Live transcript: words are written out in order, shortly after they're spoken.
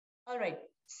All right,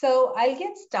 so I'll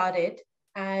get started.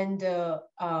 And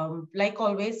like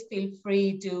always, feel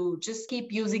free to just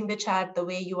keep using the chat the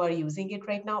way you are using it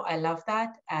right now. I love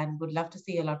that and would love to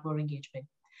see a lot more engagement.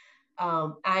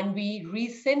 And we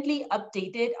recently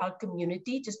updated our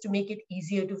community just to make it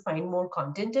easier to find more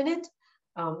content in it.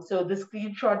 So the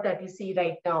screenshot that you see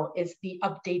right now is the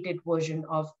updated version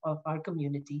of our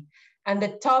community. And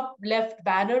the top left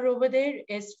banner over there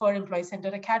is for Employee Center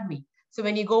Academy. So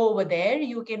when you go over there,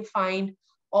 you can find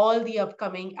all the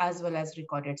upcoming as well as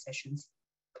recorded sessions.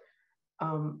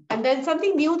 And then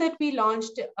something new that we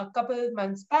launched a couple of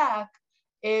months back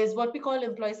is what we call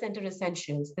Employee Center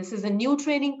Essentials. This is a new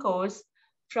training course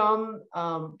from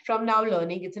Now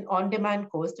Learning. It's an on-demand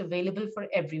course available for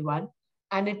everyone,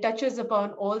 and it touches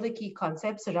upon all the key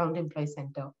concepts around Employee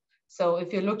Center. So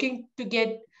if you're looking to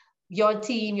get your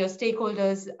team, your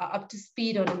stakeholders up to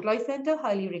speed on Employee Center,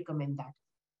 highly recommend that.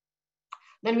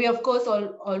 Then we, of course,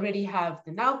 already have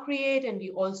the Now Create, and we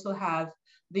also have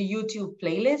the YouTube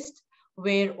playlist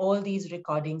where all these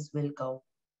recordings will go.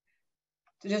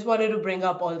 So just wanted to bring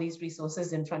up all these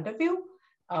resources in front of you,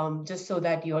 just so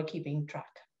that you are keeping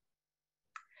track.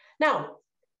 Now,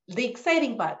 the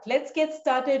exciting part, let's get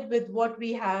started with what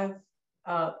we have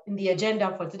in the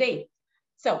agenda for today.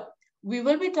 So we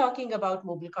will be talking about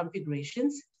mobile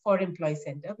configurations for Employee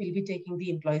Center. We'll be taking the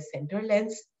Employee Center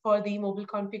lens for the mobile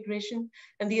configuration.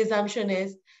 And the assumption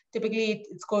is typically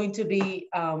it's going to be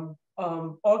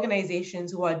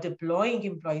organizations who are deploying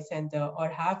Employee Center or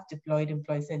have deployed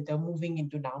Employee Center moving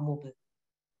into Now Mobile.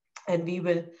 And we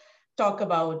will talk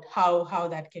about how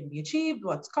that can be achieved,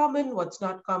 what's common, what's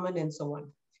not common, and so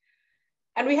on.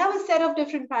 And we have a set of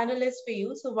different panelists for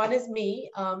you. So one is me.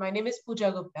 My name is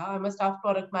Pooja Gupta. I'm a staff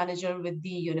product manager with the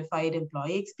Unified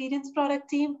Employee Experience product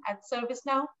team at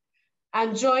ServiceNow.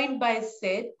 I'm joined by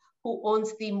Sid, who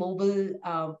owns the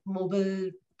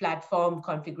mobile platform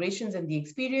configurations and the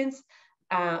experience.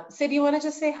 Sid, you want to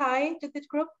just say hi to the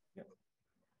group? Hi,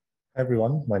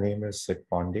 everyone. My name is Siddarth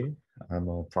Pandey. I'm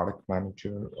a product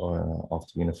manager of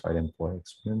the Unified Employee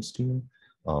Experience team,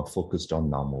 focused on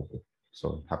Now Mobile.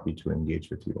 So happy to engage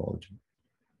with you all.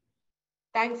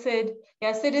 Thanks, Sid.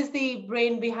 Yeah, Sid is the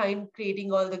brain behind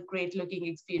creating all the great looking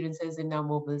experiences in Now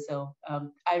Mobile. So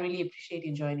I really appreciate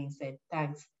you joining, Sid.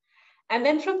 Thanks. And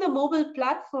then from the mobile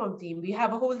platform team, we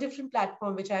have a whole different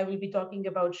platform, which I will be talking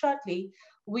about shortly.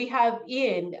 We have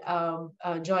Ian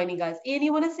joining us. Ian,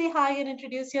 you want to say hi and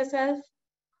introduce yourself?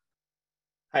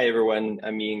 Hi, everyone.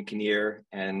 I'm Ian Kinnear,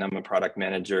 and I'm a product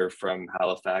manager from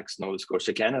Halifax, Nova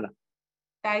Scotia, Canada.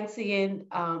 Thanks, Ian.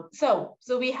 So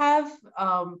we have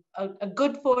a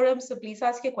good forum, so please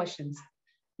ask your questions.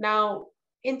 Now,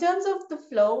 in terms of the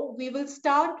flow, we will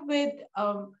start with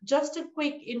just a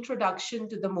quick introduction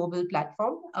to the mobile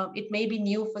platform. It may be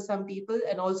new for some people,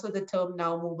 and also the term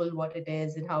Now Mobile, what it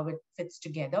is and how it fits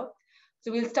together.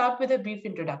 So we'll start with a brief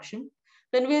introduction.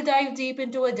 Then we'll dive deep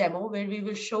into a demo where we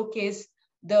will showcase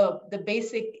the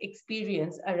basic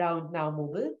experience around Now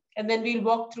Mobile. And then we'll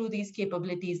walk through these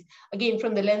capabilities, again,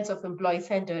 from the lens of Employee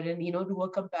Center and, do a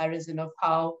comparison of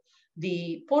how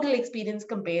the portal experience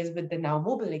compares with the Now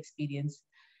Mobile experience.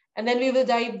 And then we will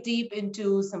dive deep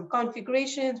into some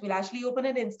configurations. We'll actually open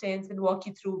an instance and walk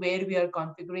you through where we are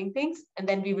configuring things. And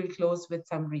then we will close with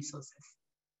some resources.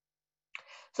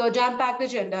 So a jam-packed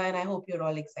agenda, and I hope you're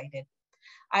all excited.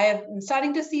 I am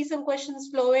starting to see some questions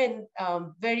flow in.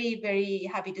 Very, very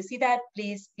happy to see that.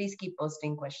 Please keep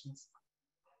posting questions.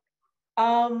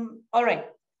 All right,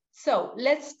 so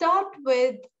let's start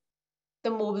with the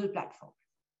mobile platform.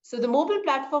 So the mobile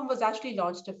platform was actually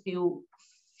launched a few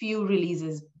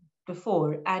releases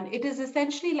before, and it is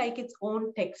essentially like its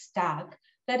own tech stack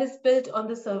that is built on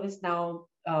the ServiceNow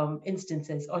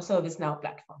instances or ServiceNow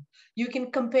platform. You can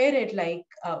compare it like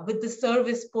with the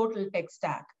service portal tech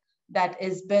stack that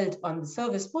is built on the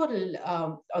service portal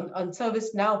on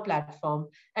ServiceNow platform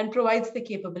and provides the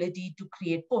capability to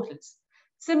create portals.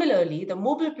 Similarly, the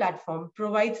mobile platform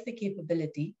provides the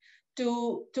capability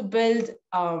to build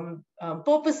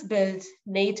purpose-built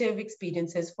native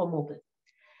experiences for mobile.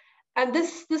 And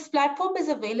this platform is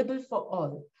available for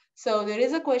all. So there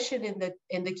is a question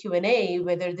in the Q&A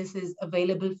whether this is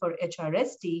available for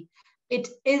HRST. It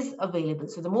is available.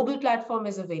 So the mobile platform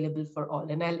is available for all.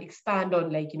 And I'll expand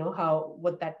on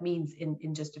what that means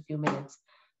in just a few minutes.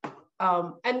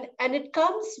 And it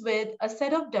comes with a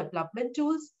set of development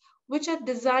tools which are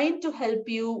designed to help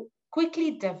you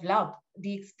quickly develop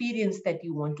the experience that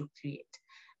you want to create.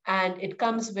 And it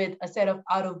comes with a set of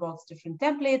out-of-box different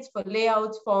templates for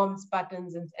layouts, forms,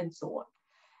 buttons, and so on.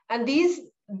 And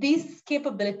these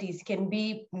capabilities can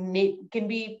be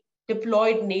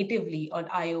deployed natively on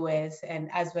iOS and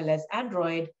as well as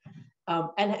Android.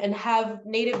 and have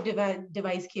native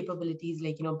device capabilities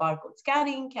like, barcode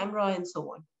scanning, camera, and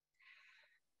so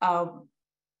on.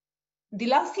 The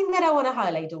last thing that I want to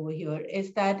highlight over here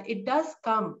is that it does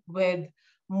come with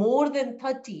more than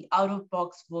 30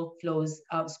 out-of-box workflows,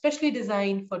 specially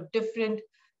designed for different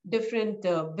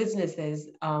businesses,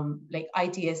 like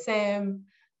ITSM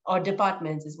or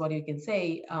departments is what you can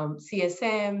say,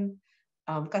 CSM,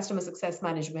 customer success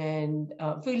management,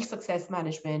 field success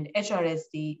management,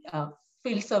 HRSD,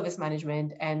 field service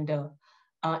management, and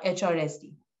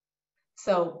HRSD.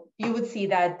 So you would see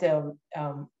that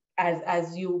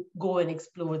as you go and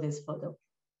explore this further.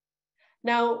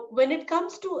 Now, when it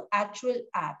comes to actual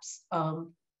apps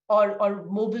or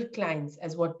mobile clients,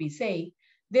 as what we say,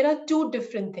 there are two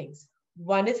different things.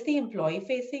 One is the employee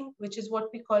facing, which is what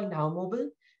we call Now Mobile,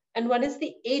 and one is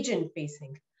the agent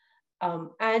facing.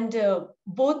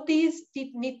 Both these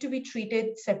need to be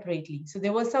treated separately. So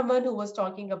there was someone who was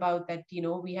talking about that,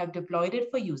 we have deployed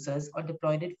it for users or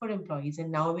deployed it for employees,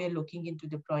 and now we are looking into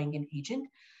deploying an agent.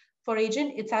 For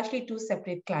agent, it's actually two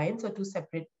separate clients or two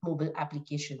separate mobile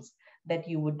applications that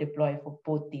you would deploy for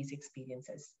both these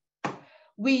experiences.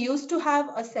 We used to have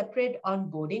a separate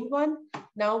onboarding one.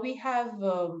 Now we have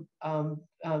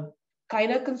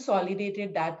kind of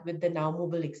consolidated that with the Now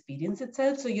Mobile experience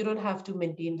itself. So you don't have to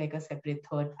maintain like a separate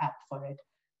third app for it.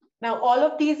 Now, all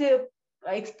of these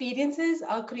experiences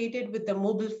are created with the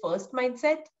mobile first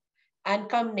mindset and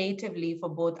come natively for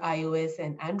both iOS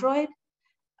and Android.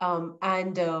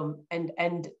 And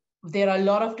there are a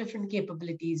lot of different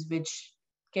capabilities which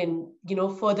can,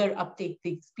 further uptake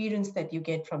the experience that you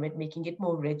get from it, making it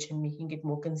more rich and making it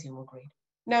more consumer grade.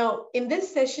 Now, in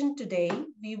this session today,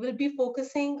 we will be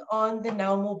focusing on the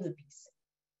Now Mobile piece.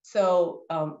 So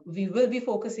we will be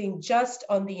focusing just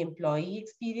on the employee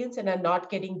experience and are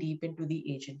not getting deep into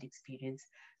the agent experience.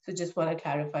 So just want to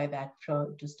clarify that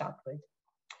to start with.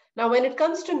 Now, when it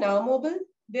comes to Now Mobile,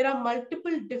 there are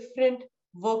multiple different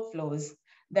workflows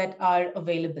that are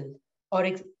available or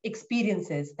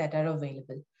experiences that are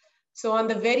available. So on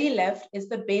the very left is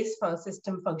the base file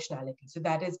system functionality. So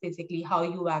that is basically how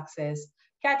you access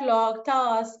catalog,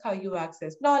 tasks, how you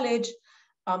access knowledge.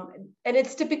 And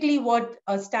it's typically what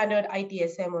a standard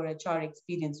ITSM or HR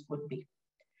experience would be.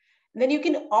 And then you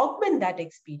can augment that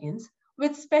experience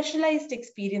with specialized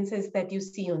experiences that you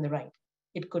see on the right.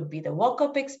 It could be the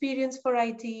walk-up experience for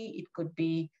IT. It could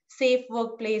be safe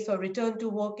workplace or return to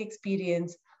work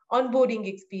experience, onboarding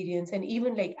experience, and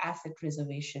even like asset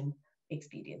reservation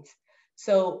experience.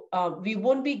 So we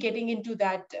won't be getting into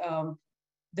that,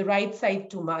 the right side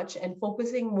too much and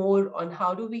focusing more on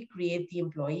how do we create the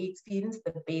employee experience,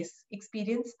 the base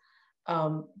experience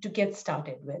to get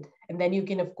started with. And then you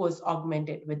can, of course, augment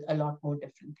it with a lot more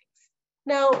different things.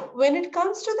 Now, when it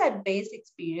comes to that base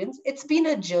experience, it's been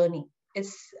a journey.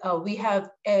 We have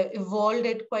evolved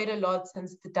it quite a lot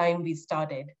since the time we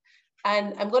started.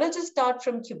 And I'm going to just start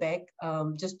from Quebec,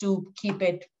 just to keep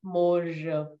it more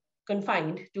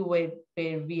confined to where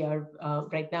we are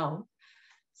right now.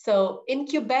 So in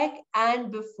Quebec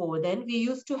and before then, we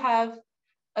used to have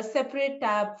a separate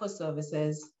tab for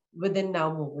services within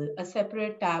Now Mobile, a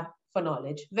separate tab for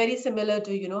knowledge, very similar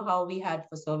to how we had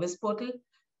for service portal.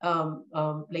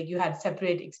 Like you had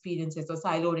separate experiences or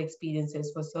siloed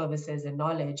experiences for services and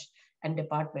knowledge and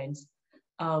departments.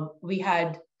 We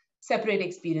had separate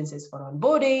experiences for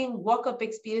onboarding, walk-up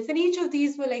experience, and each of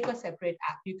these were like a separate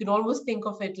app. You can almost think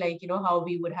of it like, how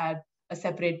we would have a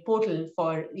separate portal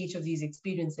for each of these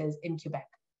experiences in Quebec.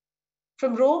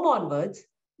 From Rome onwards,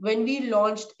 when we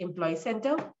launched Employee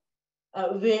Center,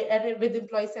 with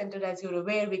Employee Center, as you're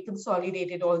aware, we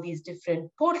consolidated all these different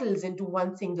portals into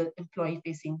one single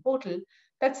employee-facing portal.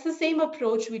 That's the same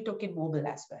approach we took in mobile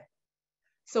as well.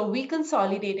 So we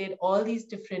consolidated all these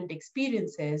different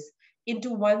experiences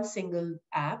into one single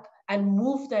app and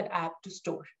moved that app to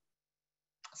store.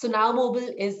 So now mobile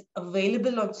is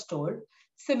available on store,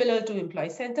 similar to Employee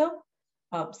Center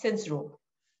since Rome.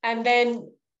 And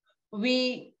then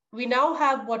we now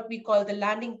have what we call the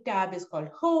landing tab is called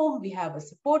Home. We have a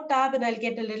support tab, and I'll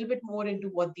get a little bit more into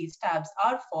what these tabs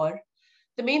are for.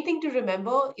 The main thing to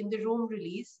remember in the Rome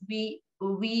release,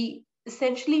 we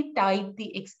essentially tied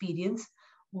the experience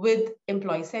with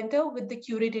Employee Center with the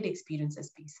curated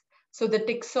experiences piece. So the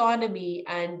taxonomy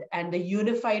and the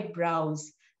unified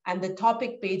browse and the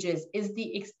topic pages is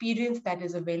the experience that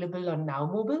is available on Now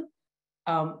Mobile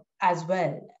as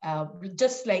well,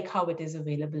 just like how it is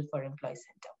available for Employee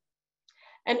Center.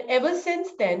 And ever since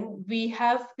then, we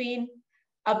have been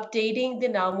updating the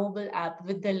Now Mobile app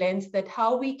with the lens that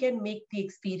how we can make the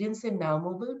experience in Now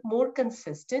Mobile more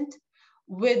consistent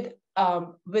with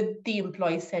the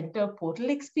Employee Center portal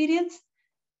experience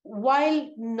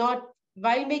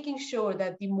while making sure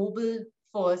that the mobile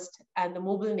first and the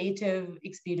mobile native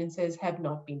experiences have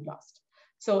not been lost.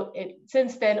 So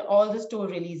since then, all the store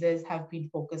releases have been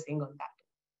focusing on that.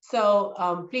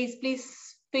 So please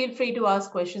feel free to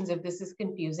ask questions if this is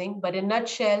confusing. But in a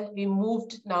nutshell, we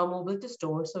moved Now Mobile to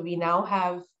store. So we now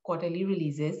have quarterly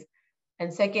releases.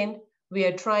 And second, we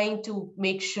are trying to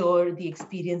make sure the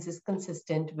experience is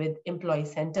consistent with Employee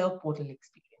Center portal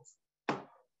experience.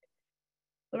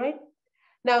 All right.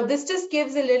 Now, this just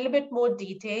gives a little bit more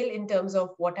detail in terms of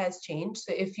what has changed.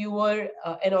 So if you were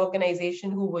an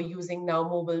organization who were using Now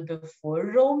Mobile before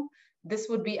Roam, this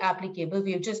would be applicable.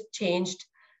 We've just changed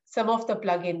some of the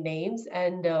plugin names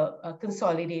and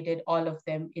consolidated all of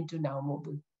them into Now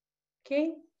Mobile.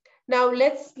 Okay. Now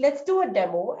let's do a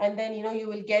demo, and then you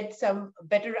will get some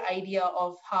better idea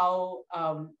of how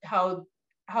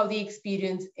the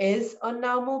experience is on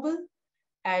Now Mobile.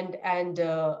 And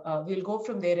we'll go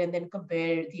from there and then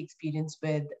compare the experience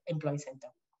with Employee Center.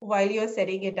 While you're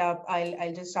setting it up,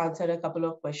 I'll just answer a couple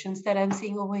of questions that I'm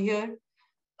seeing over here.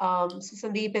 So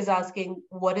Sandeep is asking,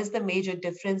 what is the major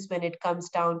difference when it comes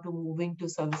down to moving to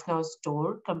ServiceNow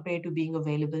Store compared to being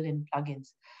available in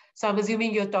plugins? So I'm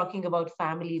assuming you're talking about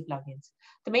family plugins.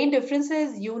 The main difference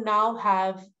is you now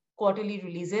have quarterly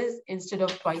releases instead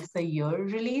of twice a year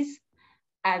release.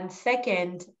 And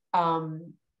second,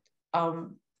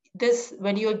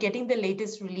 when you're getting the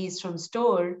latest release from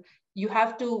store, you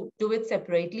have to do it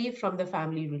separately from the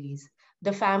family release.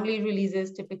 The family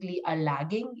releases typically are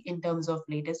lagging in terms of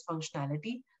latest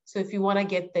functionality. So if you want to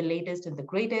get the latest and the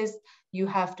greatest, you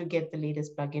have to get the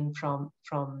latest plugin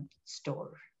from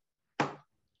store.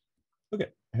 Okay.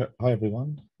 Hi,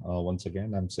 everyone. Once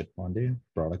again, I'm Siddarth Pandey,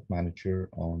 product manager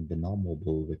on the Now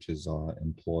Mobile, which is our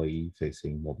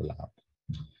employee-facing mobile app.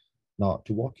 Now,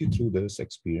 to walk you through this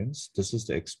experience, this is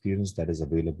the experience that is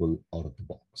available out of the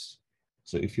box.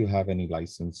 So if you have any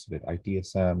license with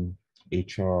ITSM,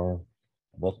 HR,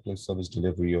 workplace service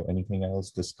delivery, or anything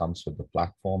else, this comes with the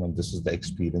platform, and this is the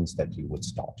experience that you would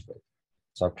start with.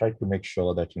 So I've tried to make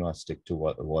sure that I stick to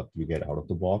what you get out of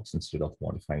the box instead of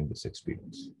modifying this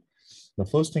experience. The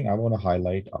first thing I want to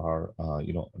highlight are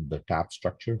the tab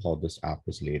structure, how this app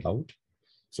is laid out.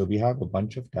 So we have a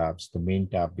bunch of tabs, the main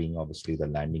tab being obviously the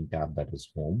landing tab that is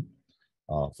home.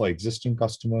 For existing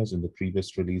customers in the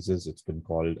previous releases, it's been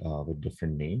called with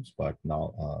different names, but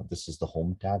now this is the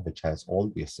home tab, which has all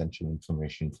the essential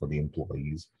information for the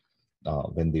employees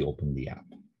when they open the app.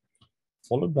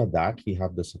 Followed by that, we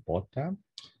have the support tab.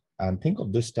 And think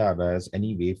of this tab as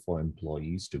any way for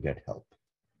employees to get help.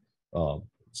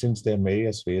 Since there are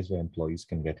various ways where employees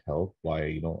can get help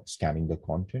by scanning the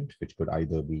content, which could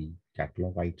either be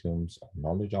catalog items or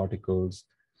knowledge articles.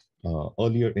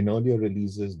 In earlier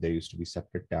releases, there used to be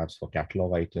separate tabs for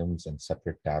catalog items and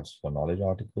separate tabs for knowledge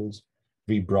articles.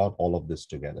 We brought all of this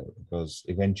together because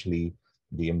eventually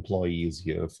the employee is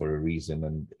here for a reason,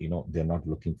 and they're not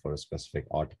looking for a specific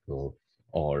article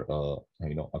or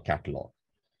a catalog.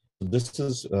 So this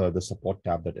is the support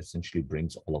tab that essentially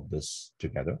brings all of this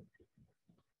together.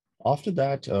 After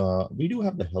that, we do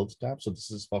have the health tab. So this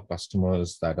is for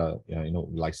customers that are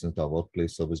licensed our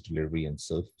workplace service delivery and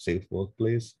safe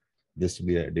workplace. This will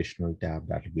be an additional tab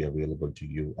that will be available to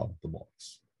you out of the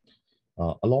box.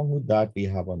 Along with that, we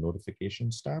have a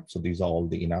notifications tab. So these are all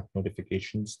the in-app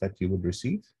notifications that you would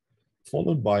receive.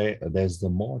 Followed by, there's the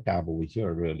more tab over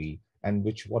here really, and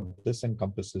what this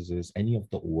encompasses is any of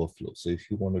the overflow. So if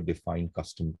you want to define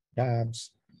custom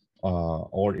tabs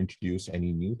or introduce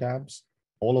any new tabs,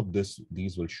 all of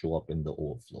these will show up in the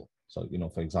overflow. So,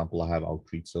 for example, I have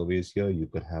outreach surveys here. You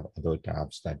could have other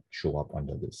tabs that show up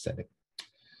under this setting.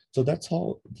 So that's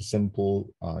how the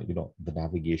simple, the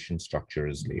navigation structure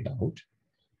is laid out.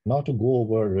 Now to go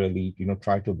over really,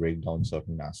 try to break down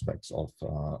certain aspects of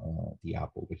the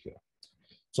app over here.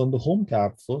 So on the home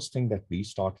tab, first thing that we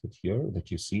start with here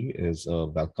that you see is a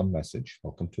welcome message,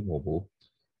 welcome to mobile.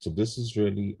 So this is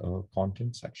really a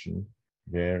content section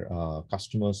where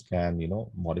customers can,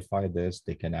 modify this.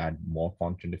 They can add more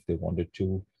content if they wanted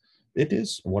to. It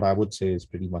is what I would say is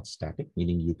pretty much static,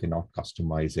 meaning you cannot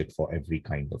customize it for every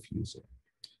kind of user.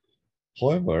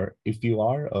 However, if you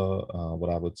are what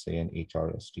I would say an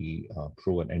HRSD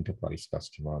Pro and Enterprise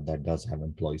customer that does have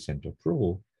Employee Center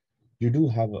Pro, you do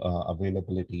have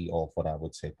availability of what I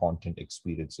would say content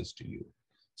experiences to you.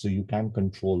 So you can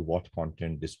control what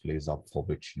content displays up for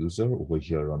which user over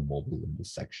here on mobile in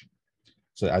this section.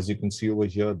 So as you can see over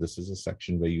here, this is a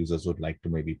section where users would like to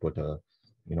maybe put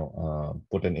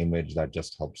put an image that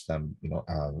just helps them,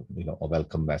 a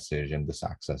welcome message, and this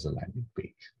acts as a landing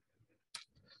page.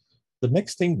 The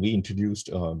next thing we introduced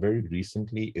very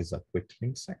recently is a quick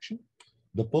link section.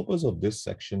 The purpose of this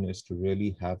section is to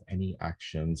really have any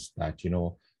actions that,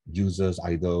 users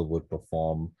either would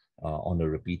perform on a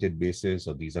repeated basis,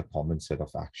 or these are common set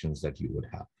of actions that you would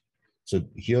have. So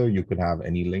here you could have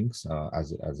any links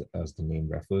as the name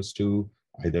refers to,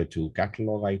 either to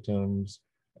catalog items,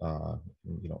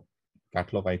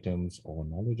 catalog items or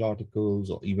knowledge articles,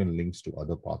 or even links to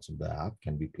other parts of the app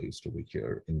can be placed over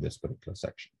here in this particular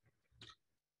section.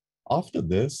 After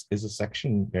this is a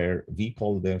section where we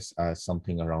call this as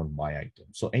something around my item.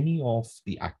 So any of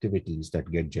the activities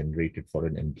that get generated for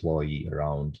an employee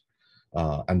around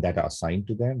and that are assigned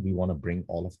to them, we want to bring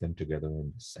all of them together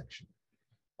in this section.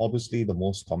 Obviously, the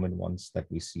most common ones that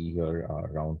we see here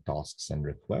are around tasks and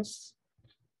requests,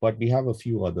 but we have a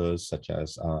few others such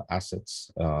as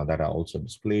assets that are also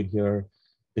displayed here.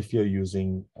 If you're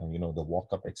using, the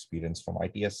walk-up experience from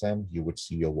ITSM, you would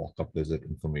see your walk-up visit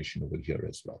information over here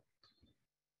as well,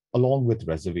 along with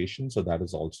reservations. So that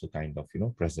is also kind of,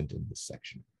 present in this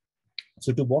section.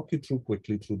 So to walk you through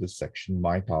quickly through this section,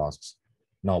 my tasks.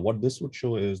 Now, what this would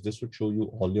show is this would show you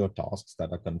all your tasks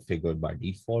that are configured by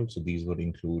default. So these would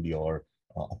include your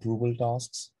approval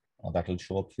tasks that will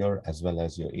show up here, as well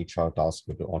as your HR tasks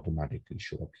which will automatically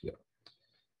show up here.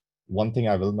 One thing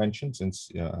I will mention,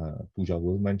 since Pooja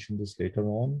will mention this later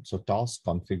on, so task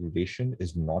configuration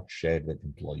is not shared with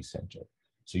Employee Center.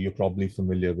 So you're probably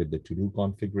familiar with the to-do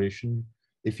configuration.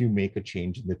 If you make a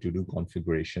change in the to-do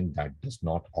configuration, that does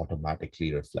not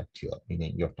automatically reflect here,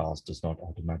 meaning your task does not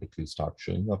automatically start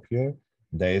showing up here.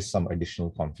 There is some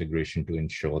additional configuration to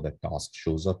ensure that task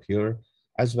shows up here,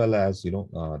 as well as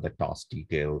the task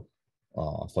detail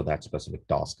for that specific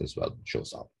task as well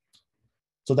shows up.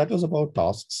 So that was about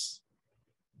tasks.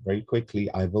 Very quickly,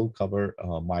 I will cover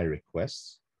my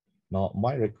requests. Now,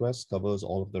 my request covers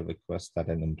all of the requests that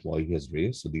an employee has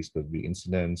raised. So these could be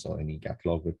incidents or any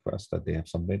catalog requests that they have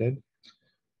submitted.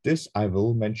 This I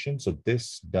will mention. So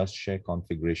this does share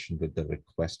configuration with the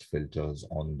request filters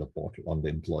on the portal, on the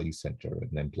Employee Center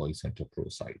and the Employee Center Pro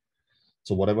side.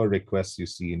 So whatever requests you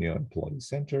see in your Employee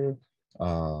Center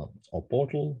or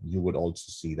portal, you would also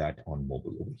see that on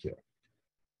mobile over here.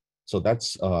 So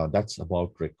that's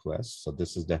about requests. So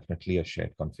this is definitely a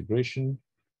shared configuration.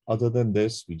 Other than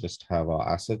this, we just have our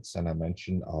assets, and I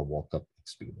mentioned our walk-up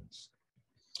experience.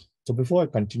 So before I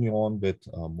continue on with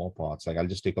more parts, I'll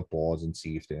just take a pause and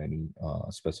see if there are any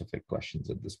specific questions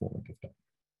at this moment of time.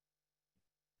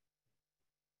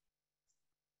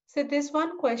 So there's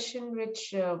one question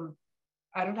which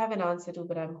I don't have an answer to,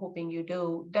 but I'm hoping you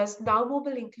do. Does Now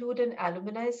Mobile include an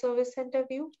alumni service center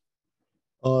view?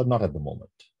 Not at the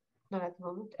moment. Not at the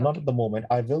moment. Okay. Not at the moment.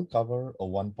 I will cover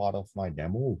one part of my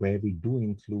demo where we do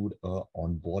include an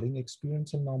onboarding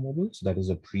experience in Now Mobile. So that is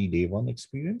a pre-day one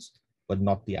experience, but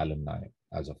not the alumni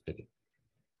as of today.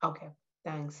 Okay,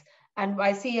 thanks. And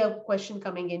I see a question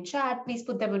coming in chat. Please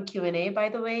put them in Q&A, by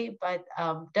the way. But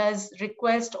does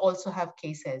request also have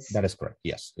cases? That is correct.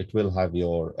 Yes, it will have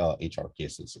your HR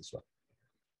cases as well.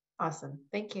 Awesome.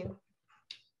 Thank you.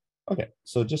 Okay,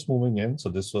 so just moving in. So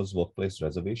this was workplace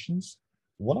reservations.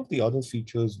 One of the other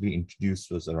features we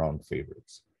introduced was around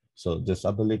favorites. So this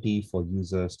ability for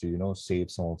users to,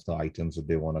 save some of the items that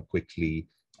they want to quickly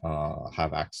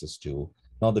have access to.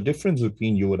 Now, the difference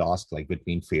between, you would ask, like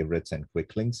between favorites and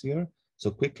quick links here.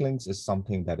 So quick links is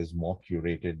something that is more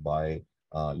curated by,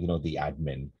 the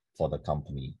admin for the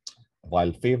company,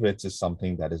 while favorites is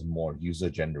something that is more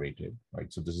user generated,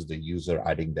 right? So this is the user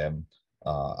adding them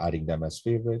as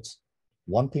favorites.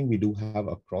 One thing we do have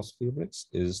across favorites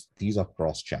is these are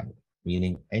cross-channel,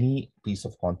 meaning any piece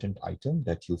of content item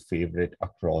that you favorite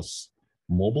across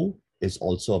mobile is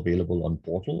also available on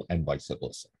portal and vice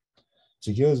versa.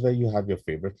 So here's where you have your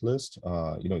favorite list.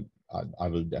 I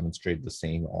will demonstrate the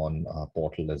same on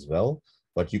portal as well,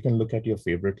 but you can look at your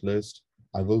favorite list.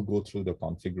 I will go through the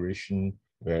configuration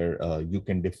where you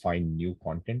can define new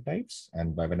content types.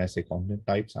 And when I say content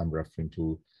types, I'm referring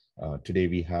to today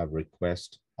we have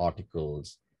request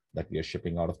articles that we are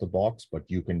shipping out of the box, but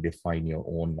you can define your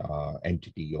own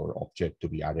entity or object to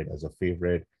be added as a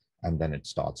favorite, and then it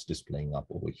starts displaying up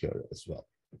over here as well.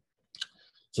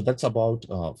 So that's about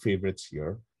favorites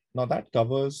here. Now that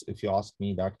covers, if you ask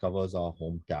me, that covers our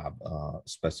home tab,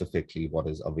 specifically what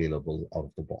is available out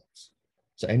of the box.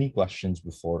 So any questions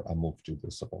before I move to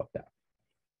the support tab?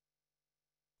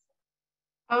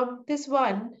 This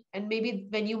one, and maybe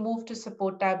when you move to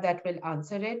support tab, that will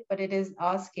answer it, but it is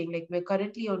asking, like, we're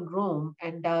currently on Roam,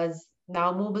 and does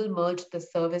Now Mobile merge the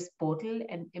service portal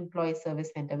and Employee Service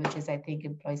Center, which is, I think,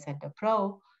 Employee Center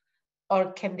Pro,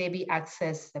 or can they be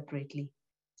accessed separately?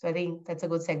 So I think that's a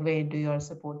good segue into your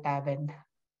support tab. And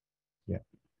yeah,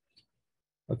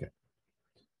 okay,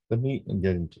 let me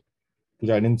get into.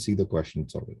 I didn't see the question,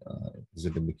 sorry. Is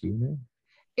it in the Q&A?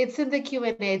 It's in the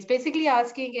Q&A. It's basically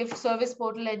asking if Service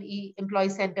Portal and Employee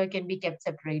Center can be kept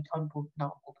separate on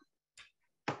Now.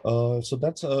 So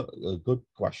that's a good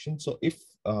question. So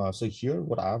so here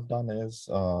what I've done is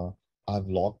I've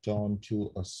logged on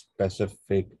to a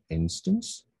specific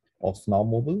instance of Now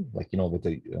Mobile, like,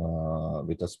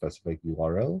 with a specific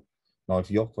URL. Now, if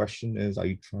your question is, are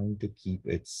you trying to keep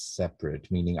it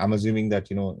separate? Meaning, I'm assuming that,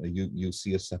 you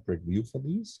see a separate view for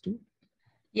these two.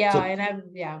 Yeah,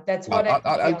 So, that's what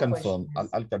I'll confirm.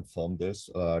 I'll confirm this.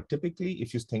 Typically,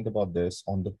 if you think about this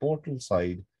on the portal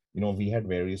side, we had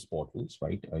various portals,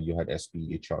 right? You had SP,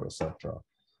 HR, etc.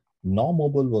 Now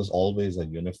Mobile was always a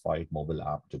unified mobile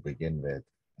app to begin with.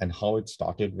 And how it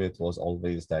started with was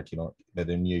always that,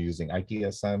 whether you're using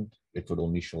ITSM, it would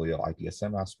only show your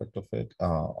ITSM aspect of it,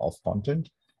 of content.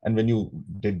 And when you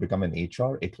did become an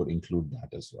HR, it would include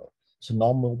that as well. So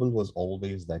Now Mobile was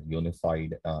always that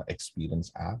unified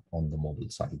experience app on the mobile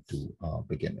side to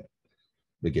begin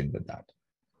with that.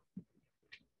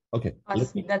 Okay.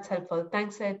 That's helpful.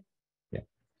 Thanks, Ed. Yeah.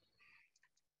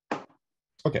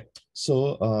 Okay.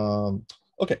 So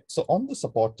so on the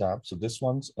support tab, so this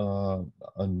one's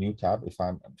a new tab, if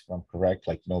I'm correct.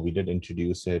 Like, we did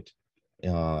introduce it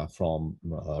from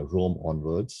Rome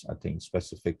onwards, I think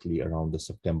specifically around the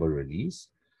September release.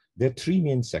 There are three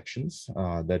main sections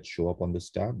that show up on this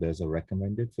tab. There's a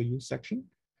recommended for you section.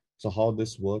 So how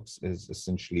this works is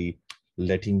essentially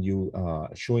letting you,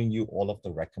 showing you all of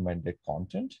the recommended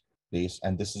content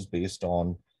and this is based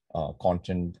on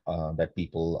content that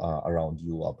people around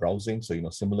you are browsing. So,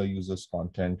 similar users'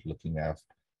 content, looking at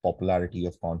popularity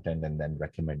of content, and then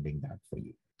recommending that for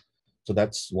you. So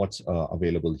that's what's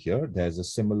available here. There's a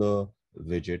similar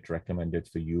widget recommended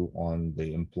for you on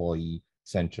the Employee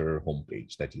Center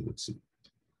homepage that you would see.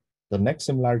 The next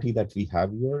similarity that we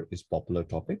have here is popular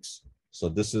topics. So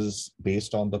this is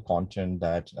based on the content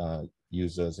that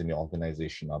users in your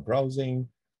organization are browsing.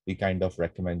 We kind of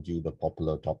recommend you the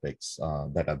popular topics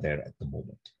that are there at the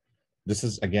moment. This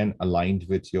is, again, aligned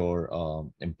with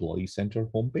your Employee Center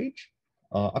homepage.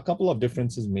 A couple of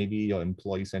differences, maybe your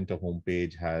Employee Center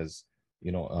homepage has,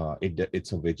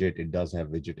 it's a widget. It does have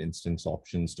widget instance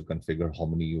options to configure how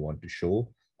many you want to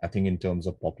show. I think in terms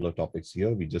of popular topics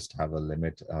here, we just have a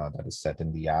limit that is set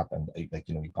in the app, and you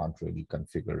can't really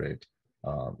configure it,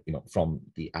 from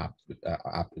the app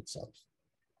itself.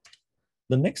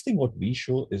 The next thing what we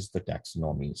show is the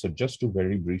taxonomy. So just to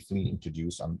very briefly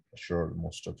introduce, I'm sure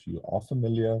most of you are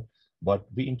familiar, but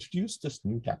we introduced this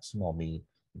new taxonomy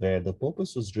where the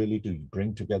purpose was really to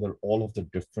bring together all of the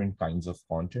different kinds of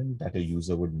content that a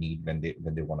user would need when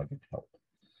they want to get help.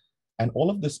 And all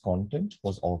of this content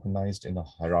was organized in a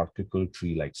hierarchical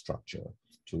tree-like structure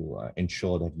to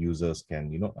ensure that users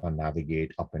can,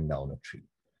 navigate up and down a tree.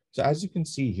 So as you can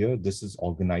see here, this is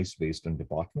organized based on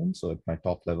department. So at my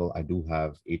top level, I do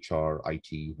have HR,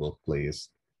 IT, workplace,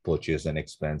 purchase and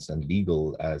expense, and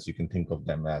legal, as you can think of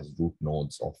them as root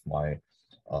nodes of my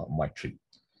tree.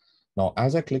 Now,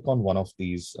 as I click on one of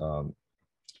these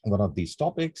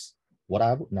topics, what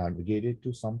I've navigated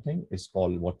to something is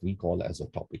called what we call as a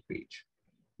topic page.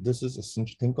 This is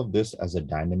essentially, think of this as a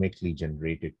dynamically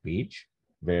generated page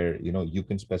where you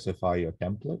can specify your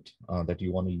template that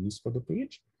you want to use for the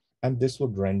page. And this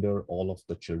would render all of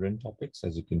the children topics,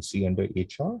 as you can see under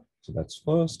HR. So that's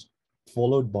first,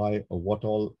 followed by what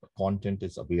all content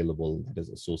is available that is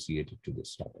associated to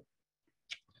this topic.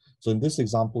 So in this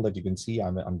example that you can see,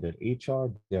 I'm under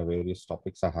HR. There are various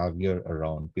topics I have here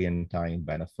around pay and time,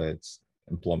 benefits,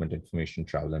 employment information,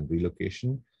 travel and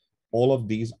relocation. All of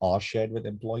these are shared with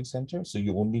Employee Center. So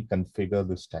you only configure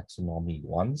this taxonomy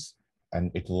once,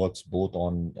 and it works both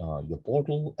on your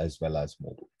portal as well as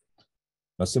mobile.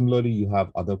 Now, similarly, you have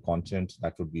other content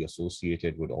that would be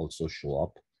associated would also show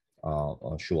up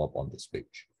on this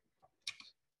page.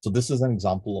 So this is an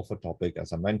example of a topic.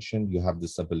 As I mentioned, you have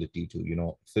this ability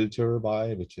to, filter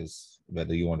by, which is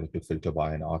whether you wanted to filter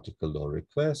by an article or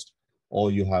request,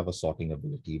 or you have a sorting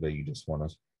ability where you just want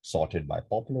to sort it by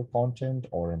popular content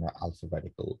or in an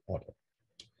alphabetical order.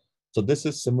 So this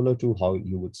is similar to how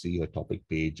you would see a topic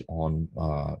page on,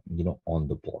 on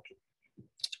the portal.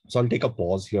 So I'll take a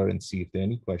pause here and see if there are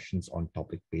any questions on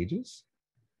topic pages.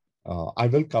 I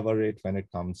will cover it when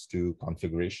it comes to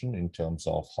configuration in terms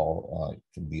of how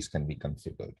these can be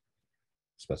configured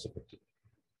specifically.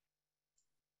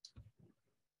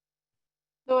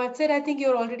 No, that's it. I think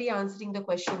you're already answering the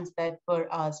questions that were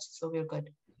asked, so we're good.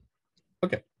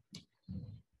 Okay,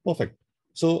 perfect.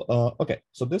 So,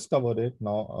 so this covered it.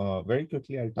 Now, very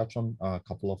quickly, I'll touch on a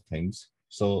couple of things.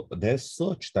 So there's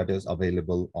search that is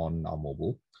available on our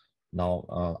mobile.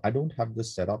 Now, I don't have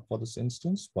this set up for this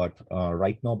instance, but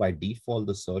right now by default,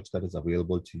 the search that is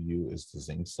available to you is the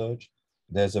Zing search.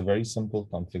 There's a very simple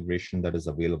configuration that is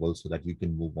available so that you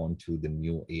can move on to the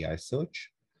new AI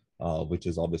search, which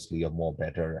is obviously a more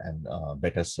better and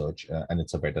better search, and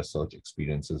it's a better search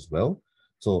experience as well.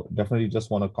 So definitely just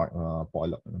want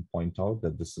to point out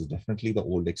that this is definitely the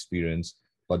old experience,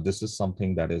 but this is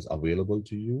something that is available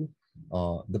to you.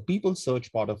 The people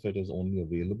search part of it is only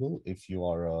available if you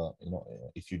are,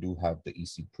 if you do have the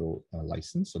EC Pro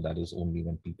license. So that is only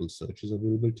when people search is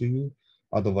available to you.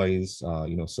 Otherwise,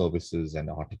 services and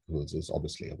articles is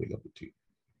obviously available to you.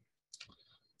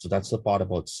 So that's the part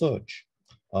about search.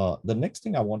 The next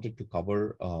thing I wanted to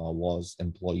cover was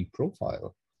employee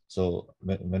profile. So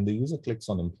when the user clicks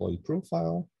on employee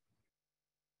profile,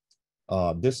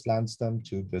 this lands them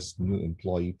to this new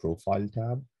employee profile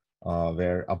tab,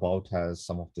 where About has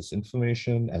some of this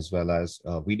information, as well as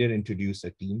we did introduce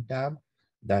a team tab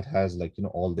that has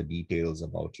all the details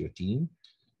about your team.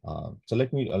 So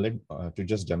let me to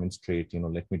just demonstrate,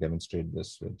 let me demonstrate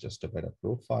this with just a better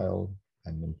profile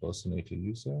and impersonate a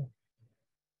user.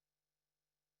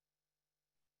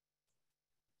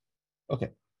 Okay,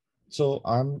 so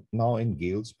I'm now in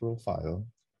Gail's profile.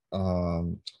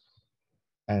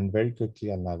 And very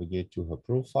quickly, I'll navigate to her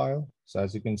profile. So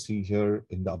as you can see here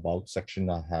in the About section,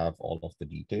 I have all of the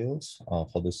details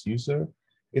for this user.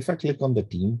 If I click on the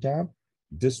Team tab,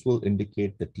 this will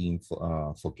indicate the team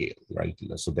for Gail, right?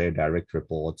 So their direct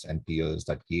reports and peers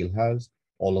that Gail has,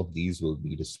 all of these will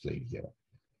be displayed here.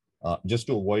 Just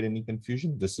to avoid any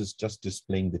confusion, this is just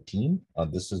displaying the team.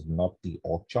 This is not the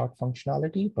org chart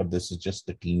functionality, but this is just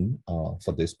the team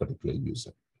for this particular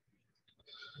user.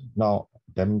 Now,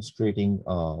 demonstrating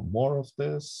more of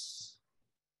this.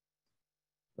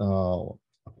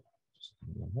 Just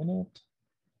give me a minute.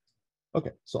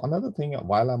 Okay, so another thing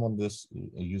while I'm on this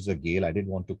user Gail, I did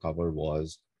want to cover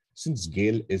was, since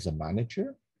Gail is a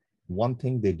manager, one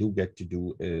thing they do get to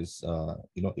do is,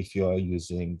 if you are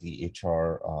using the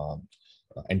HR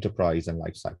enterprise and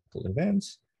lifecycle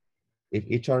events,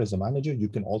 if HR is a manager, you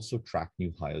can also track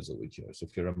new hires over here. So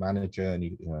if you're a manager and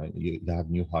you have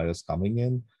new hires coming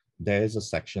in, there's a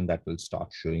section that will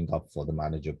start showing up for the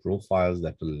manager profiles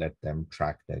that will let them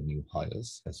track their new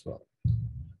hires as well.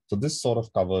 So this sort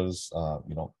of covers,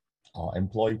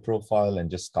 employee profile, and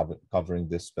just covering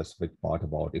this specific part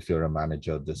about if you're a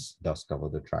manager, this does cover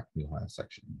the track new hire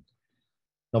section.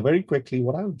 Now, very quickly,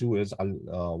 what I'll do is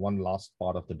one last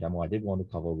part of the demo I did want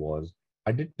to cover was,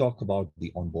 I did talk about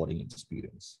the onboarding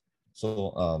experience.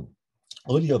 So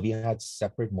earlier we had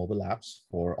separate mobile apps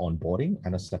for onboarding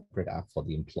and a separate app for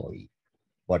the employee.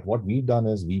 But what we've done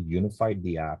is we've unified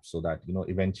the app so that,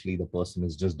 eventually the person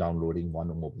is just downloading one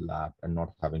mobile app and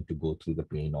not having to go through the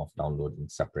pain of downloading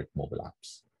separate mobile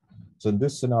apps. So in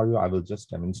this scenario, I will just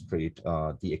demonstrate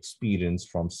the experience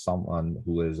from someone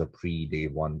who is a pre-day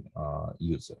one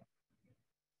user.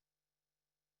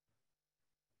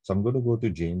 So I'm going to go to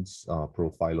Jane's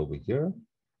profile over here.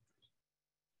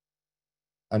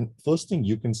 And first thing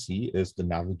you can see is the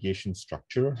navigation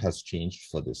structure has changed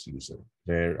for this user,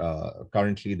 where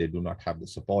currently they do not have the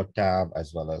support tab,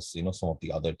 as well as some of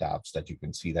the other tabs that you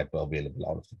can see that were available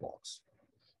out of the box.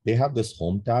 They have this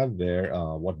home tab where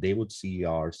what they would see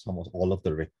are all of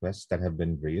the requests that have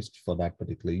been raised for that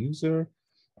particular user,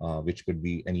 which could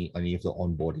be any of the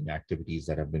onboarding activities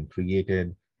that have been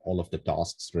created. All of the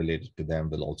tasks related to them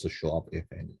will also show up, if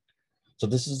any. So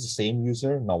this is the same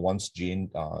user. Now, once Jane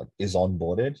is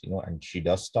onboarded, and she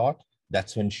does start,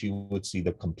 that's when she would see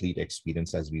the complete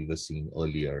experience as we were seeing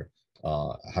earlier,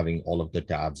 having all of the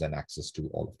tabs and access to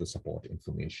all of the support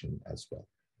information as well.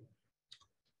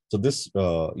 So this,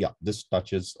 this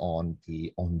touches on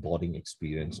the onboarding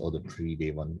experience or the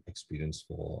pre-day one experience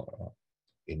for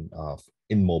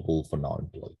in mobile for now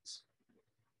employees.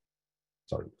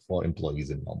 Sorry, for employees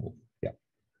in mobile. Yeah.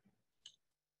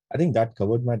 I think that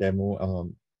covered my demo.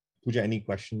 Pooja, any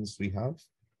questions we have?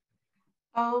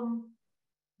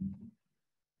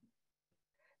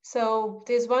 So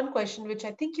there's one question which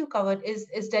I think you covered.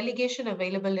 Is delegation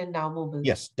available in Now Mobile?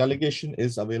 Yes, delegation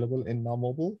is available in Now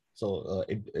Mobile. So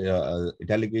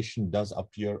delegation does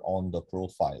appear on the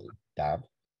profile tab.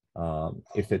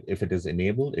 If it is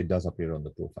enabled, it does appear on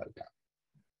the profile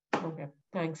tab. Okay,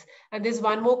 thanks. And there's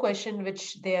one more question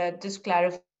which they are just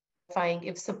clarifying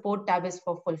if support tab is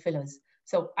for fulfillers.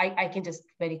 So I can just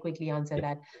very quickly answer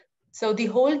that. So the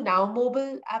whole Now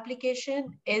Mobile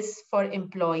application is for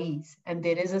employees, and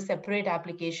there is a separate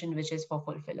application which is for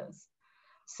fulfillers.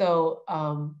 So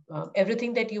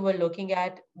everything that you were looking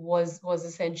at was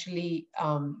essentially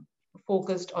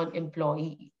focused on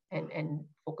employee and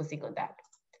focusing on that.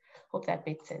 Hope that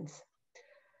made sense.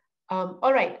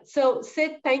 All right, so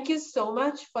Sid, thank you so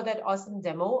much for that awesome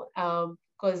demo,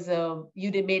 because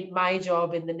you made my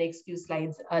job in the next few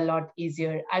slides a lot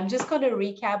easier. I'm just going to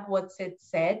recap what Sid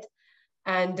said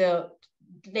and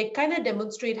like kind of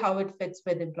demonstrate how it fits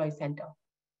with Employee Center.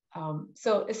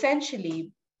 So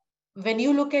essentially, when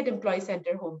you look at Employee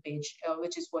Center homepage,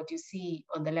 which is what you see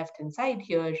on the left-hand side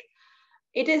here,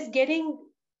 it is getting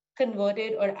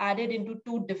converted or added into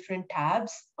two different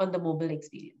tabs on the mobile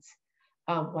experience.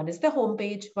 One is the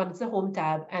homepage, one is the home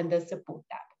tab, and the support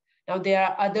tab. Now, there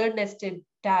are other nested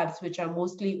tabs which are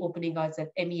mostly opening us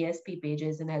at MESP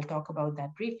pages, and I'll talk about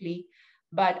that briefly.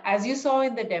 But as you saw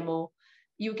in the demo,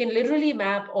 you can literally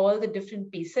map all the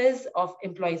different pieces of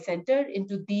Employee Center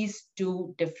into these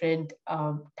two different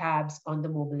tabs on the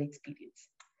mobile experience.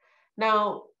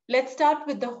 Now, let's start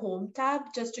with the Home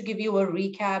tab, just to give you a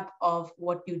recap of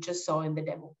what you just saw in the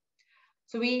demo.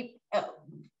 So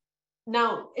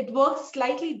now it works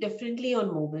slightly differently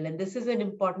on mobile, and this is an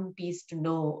important piece to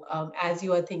know as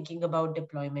you are thinking about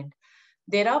deployment.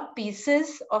 There are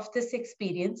pieces of this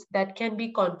experience that can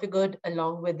be configured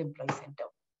along with Employee Center.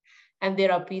 And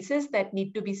there are pieces that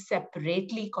need to be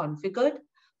separately configured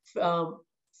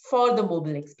for the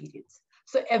mobile experience.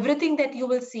 So everything that you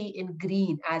will see in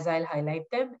green, as I'll highlight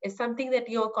them, is something that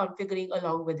you're configuring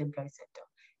along with Employee Center.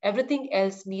 Everything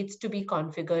else needs to be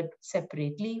configured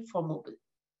separately for mobile.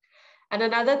 And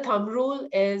another thumb rule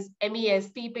is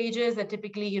MESP pages are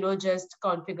typically, just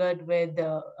configured with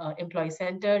the Employee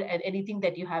Center, and anything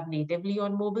that you have natively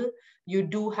on mobile, you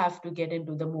do have to get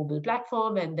into the mobile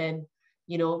platform and then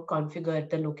configure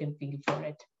the look and feel for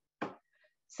it.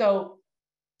 So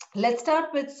let's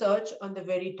start with search on the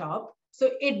very top. So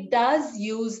it does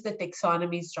use the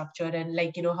taxonomy structure, and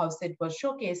like how Sid was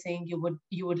showcasing, you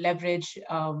would leverage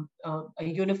a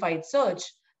unified search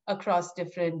across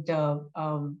different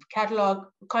catalog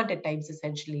content types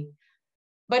essentially.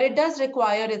 But it does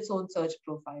require its own search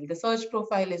profile. The search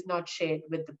profile is not shared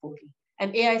with the portal,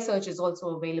 and AI search is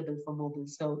also available for mobile.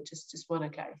 So just want to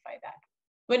clarify that.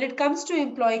 When it comes to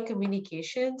employee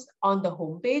communications on the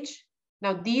homepage,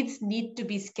 now these need to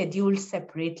be scheduled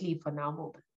separately for Now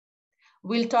Mobile.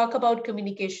 We'll talk about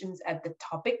communications at the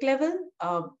topic level.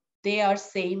 They are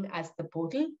same as the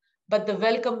portal, but the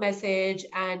welcome message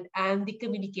and the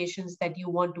communications that you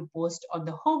want to post on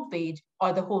the homepage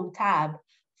or the home tab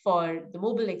for the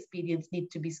mobile experience need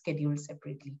to be scheduled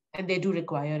separately, and they do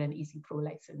require an Easy Pro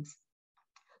license.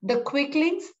 The quick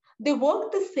links, they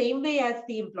work the same way as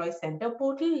the Employee Center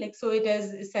portal. So it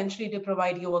is essentially to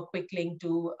provide you a quick link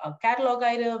to a catalog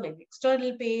item, an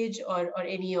external page, or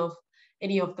any of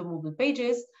the mobile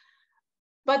pages,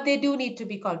 but they do need to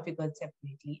be configured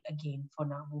separately again for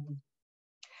Now Mobile.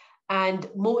 And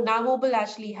Now Mobile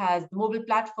actually has, the mobile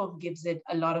platform gives it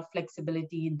a lot of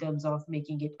flexibility in terms of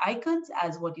making it icons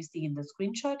as what you see in the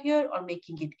screenshot here, or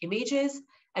making it images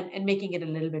and making it a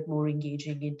little bit more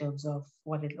engaging in terms of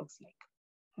what it looks like.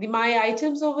 The My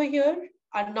Items over here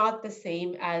are not the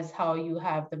same as how you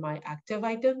have the My Active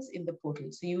items in the portal.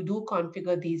 So you do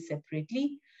configure these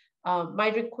separately. My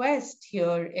request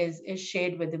here is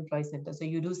shared with Employee Center. So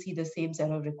you do see the same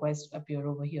set of requests appear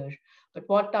over here. But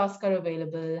what tasks are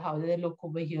available, how do they look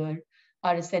over here,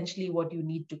 are essentially what you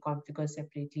need to configure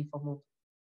separately for mobile.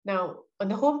 Now, on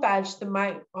the home page,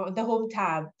 on the home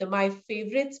tab, the My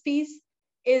Favorites piece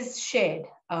is shared.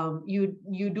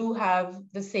 You do have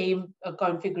the same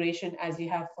configuration as you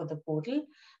have for the portal.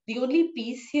 The only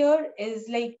piece here is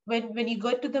like when you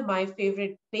go to the My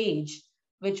Favorite page,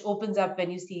 which opens up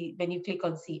when you click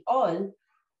on See All,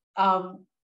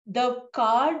 the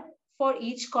card for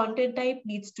each content type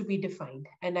needs to be defined.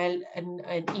 And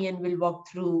Ian will walk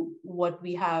through what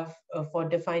we have for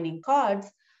defining cards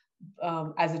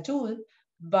as a tool.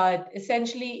 But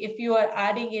essentially, if you are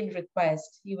adding in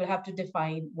requests, you will have to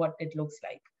define what it looks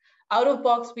like. Out of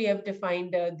box, we have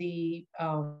defined the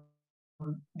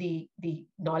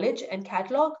knowledge and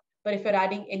catalog. But if you're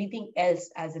adding anything else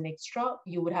as an extra,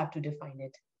 you would have to define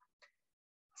it.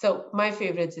 So My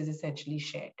Favorites is essentially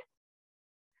shared.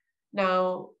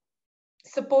 Now,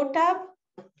 Support tab.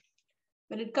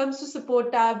 When it comes to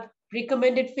Support tab,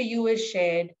 recommended for you is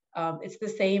shared. It's the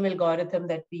same algorithm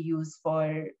that we use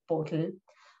for portal.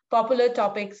 Popular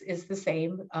topics is the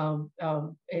same.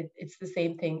 It's the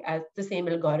same thing as the same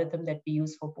algorithm that we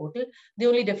use for portal. The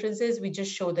only difference is we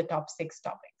just show the top 6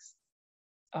 topics.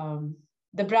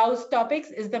 The browse topics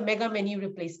is the mega menu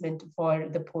replacement for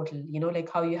the portal.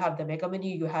 Like how you have the mega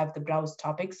menu, you have the browse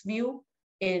topics view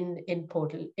in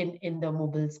portal, in the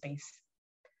mobile space.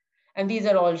 And these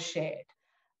are all shared.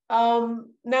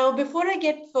 Now, before I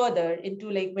get further into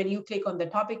like when you click on the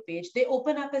topic page, they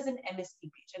open up as an MSP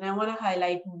page. And I want to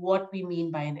highlight what we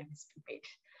mean by an MSP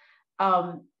page.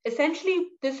 Essentially,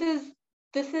 this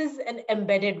is an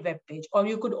embedded web page, or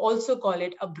you could also call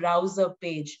it a browser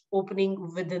page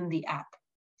opening within the app.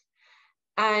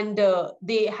 And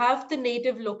they have the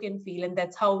native look and feel, and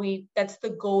that's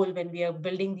the goal when we are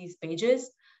building these pages.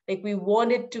 Like we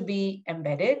want it to be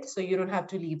embedded, so you don't have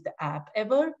to leave the app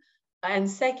ever. And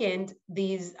second,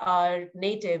 these are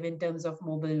native in terms of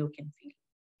mobile look and feel.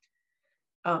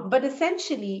 But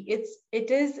essentially, it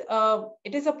is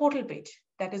a portal page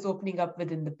that is opening up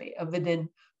within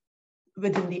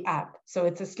the app. So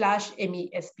it's a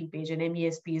 /MESP page, and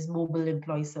MESP is Mobile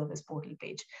Employee Service Portal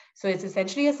page. So it's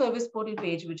essentially a service portal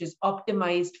page which is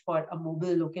optimized for a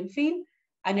mobile look and feel,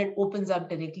 and it opens up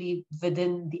directly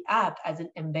within the app as an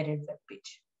embedded web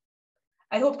page.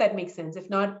 I hope that makes sense. If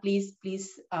not, please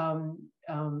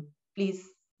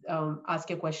ask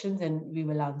your questions and we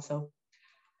will answer.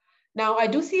 Now, I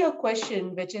do see a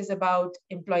question which is about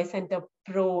Employee Center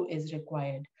Pro is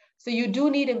required. So you do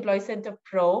need Employee Center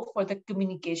Pro for the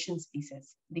communications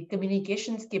pieces. The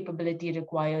communications capability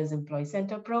requires Employee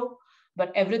Center Pro,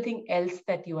 but everything else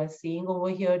that you are seeing over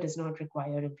here does not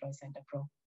require Employee Center Pro.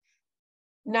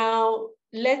 Now,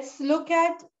 let's look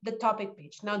at the topic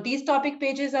page. Now, these topic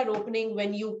pages are opening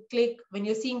when you're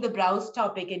seeing the browse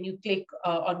topic and you click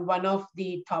on one of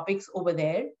the topics over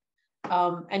there.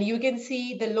 And you can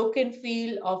see the look and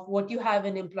feel of what you have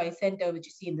in Employee Center, which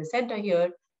you see in the center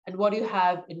here, and what you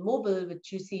have in mobile,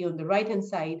 which you see on the right-hand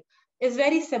side, is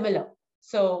very similar.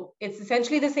 So it's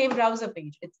essentially the same browser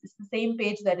page. It's the same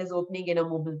page that is opening in a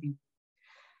mobile view.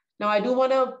 Now, I do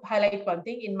want to highlight one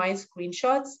thing. In my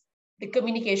screenshots, the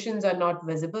communications are not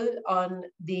visible on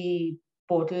the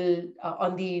portal,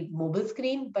 on the mobile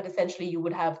screen, but essentially you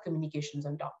would have communications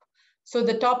on top. So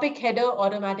the topic header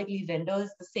automatically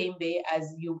renders the same way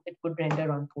as it would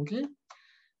render on portal.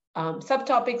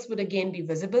 Subtopics would again be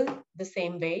visible the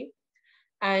same way.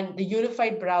 And the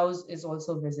unified browse is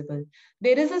also visible.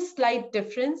 There is a slight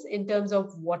difference in terms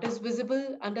of what is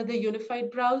visible under the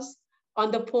unified browse. On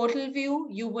the portal view,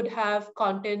 you would have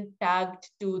content tagged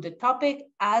to the topic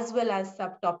as well as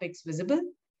subtopics visible.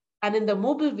 And in the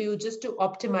mobile view, just to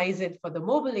optimize it for the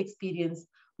mobile experience,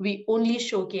 we only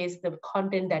showcase the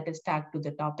content that is tagged to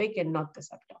the topic and not the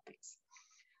subtopics.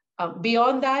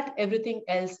 Beyond that, everything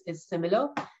else is similar.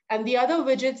 And the other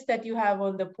widgets that you have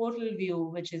on the portal view,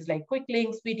 which is like quick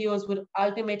links, videos, will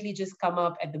ultimately just come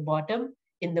up at the bottom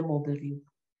in the mobile view.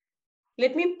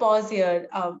 Let me pause here.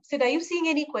 Sid, are you seeing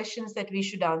any questions that we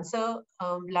should answer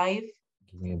live?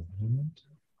 Give me a moment.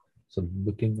 So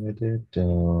looking at it,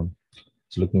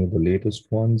 so looking at the latest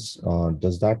ones,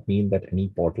 does that mean that any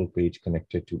portal page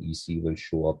connected to EC will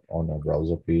show up on a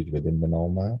browser page within the Now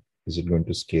map? Is it going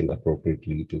to scale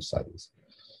appropriately to size?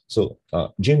 So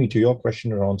Jamie, to your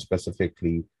question around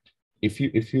specifically, if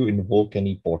you invoke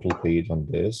any portal page on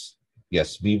this,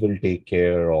 yes, we will take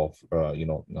care of,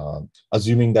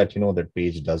 assuming that, that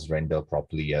page does render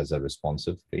properly as a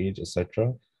responsive page,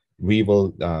 etc. We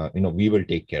will, we will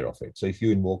take care of it. So if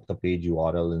you invoke the page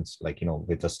URL and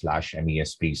with a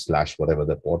 /MESP/ whatever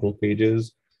the portal page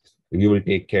is, we will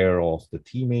take care of the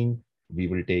theming. We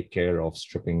will take care of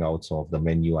stripping out some of the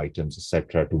menu items,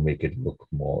 etc., to make it look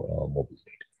more mobile.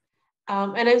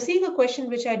 And I'm seeing a question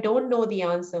which I don't know the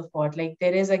answer for. Like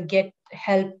there is a get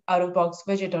help out of box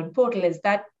widget on portal. Is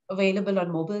that available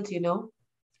on mobile? Do you know?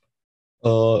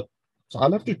 So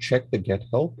I'll have to check the get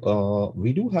help.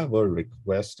 We do have a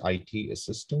request IT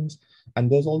assistance,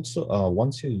 and there's also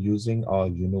once you're using our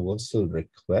universal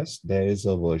request, there is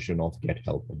a version of get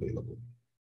help available.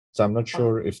 So I'm not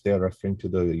sure if they're referring to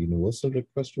the universal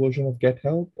request version of get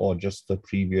help or just the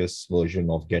previous version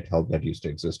of get help that used to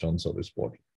exist on Service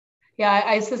Portal. Yeah,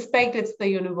 I suspect it's the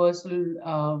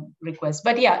universal request.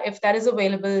 But yeah, if that is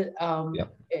available,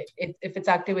 if it's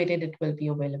activated, it will be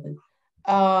available.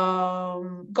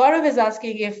 Gaurav is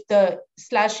asking if the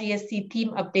 /ESC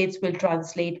theme updates will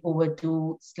translate over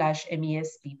to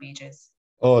 /MESP pages.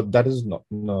 That is not,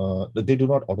 they do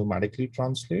not automatically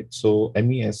translate. So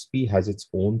MESP has its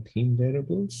own theme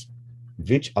variables,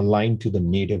 which align to the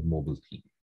native mobile theme.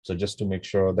 So just to make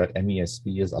sure that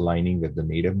MESP is aligning with the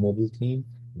native mobile theme,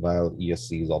 while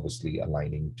ESC is obviously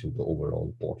aligning to the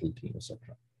overall portal theme,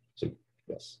 etc. So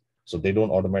yes, so they don't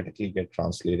automatically get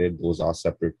translated. Those are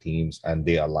separate themes and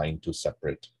they align to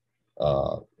separate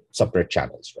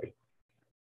channels, right?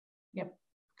 Yep.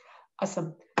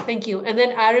 Awesome. Thank you. And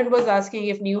then Aaron was asking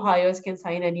if new hires can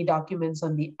sign any documents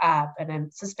on the app. And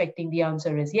I'm suspecting the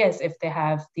answer is yes, if they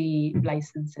have the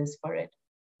licenses for it.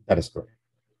 That is correct.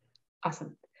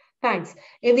 Awesome. Thanks.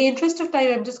 In the interest of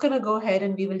time, I'm just going to go ahead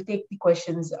and we will take the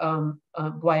questions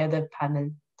via the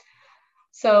panel.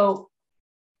 So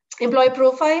employee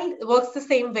profile works the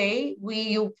same way.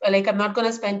 I'm not going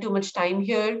to spend too much time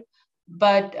here,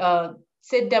 but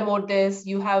Sid demoed this.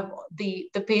 You have the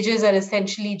pages are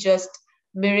essentially just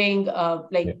mirroring,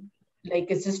 like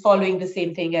it's just following the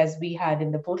same thing as we had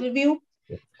in the portal view.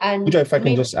 Yeah. And Pooja, if I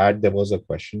can just add, there was a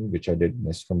question which I did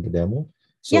miss from the demo.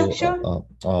 So yeah,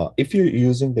 sure. If you're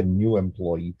using the new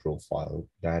employee profile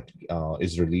that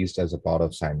is released as a part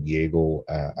of San Diego,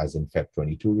 as in Feb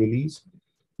 22 release,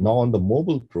 now on the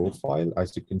mobile profile,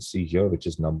 as you can see here, which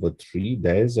is number 3,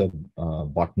 there's a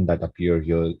button that appears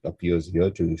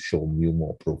here to show view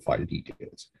more profile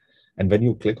details. And when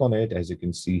you click on it, as you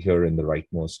can see here in the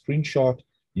rightmost screenshot,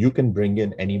 you can bring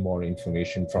in any more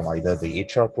information from either the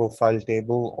HR profile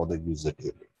table or the user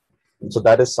table. So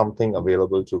that is something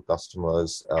available to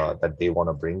customers that they want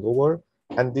to bring over.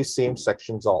 And these same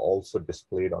sections are also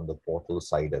displayed on the portal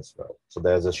side as well. So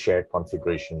there's a shared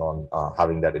configuration on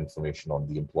having that information on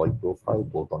the employee profile,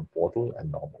 both on portal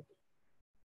and normal.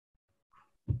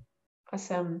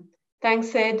 Awesome. Thanks,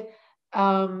 Sid.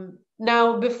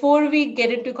 Now, before we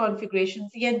get into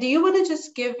configurations, Ian, do you want to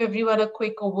just give everyone a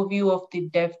quick overview of the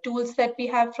dev tools that we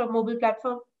have from mobile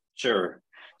platform? Sure.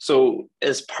 So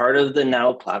as part of the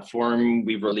Now platform,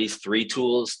 we've released 3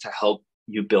 tools to help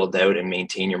you build out and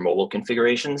maintain your mobile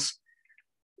configurations.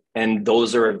 And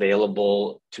those are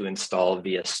available to install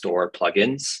via store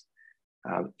plugins.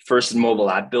 First is Mobile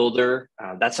App Builder.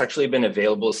 That's actually been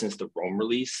available since the Rome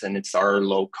release, and it's our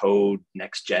low-code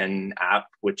next-gen app,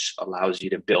 which allows you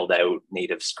to build out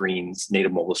native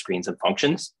mobile screens and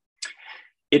functions.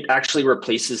 It actually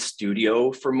replaces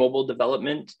Studio for mobile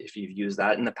development, if you've used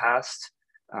that in the past,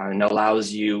 and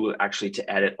allows you actually to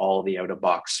edit all the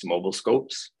out-of-box mobile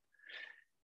scopes.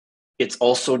 It's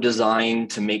also designed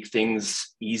to make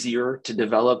things easier to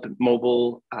develop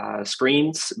mobile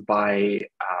screens by,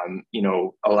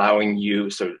 allowing you,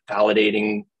 so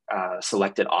validating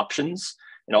selected options,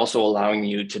 and also allowing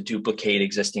you to duplicate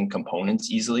existing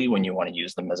components easily when you want to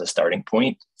use them as a starting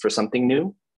point for something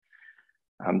new.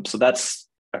 So that's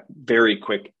a very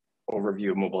quick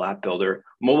overview of Mobile App Builder.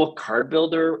 Mobile Card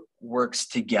Builder works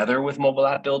together with Mobile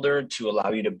App Builder to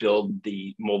allow you to build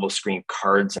the mobile screen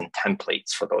cards and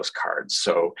templates for those cards.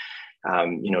 So,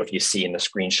 if you see in the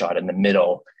screenshot in the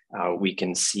middle, we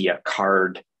can see a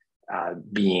card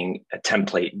being a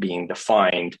template being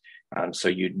defined. So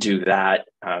you do that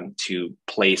to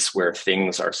place where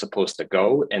things are supposed to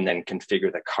go, and then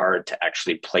configure the card to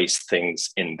actually place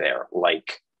things in there,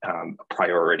 like a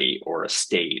priority or a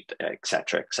state, et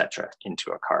cetera,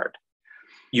 into a card.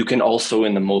 You can also,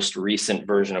 in the most recent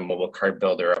version of Mobile Card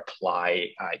Builder,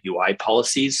 apply UI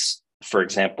policies, for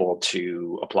example,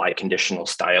 to apply conditional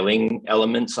styling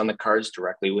elements on the cards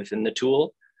directly within the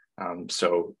tool.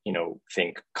 So,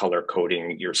 think color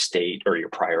coding your state or your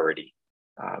priority.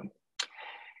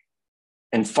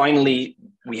 And finally,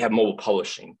 we have mobile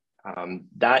publishing.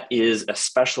 That is a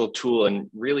special tool, and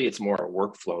really it's more a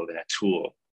workflow than a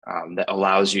tool. That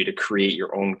allows you to create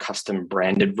your own custom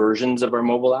branded versions of our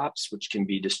mobile apps, which can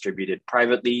be distributed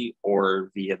privately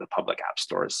or via the public app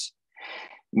stores.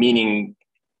 Meaning,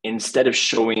 instead of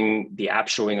showing the app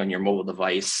showing on your mobile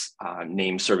device,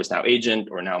 named ServiceNow Agent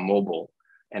or Now Mobile,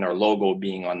 and our logo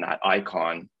being on that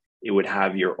icon, it would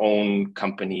have your own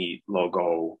company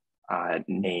logo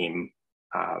name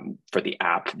for the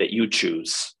app that you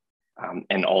choose.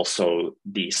 And also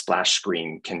the splash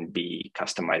screen can be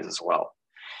customized as well.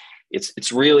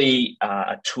 It's really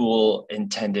a tool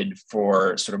intended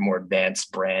for sort of more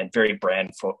advanced very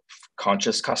brand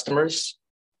conscious customers.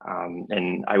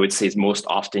 And I would say is most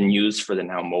often used for the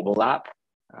Now Mobile app.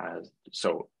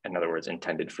 So in other words,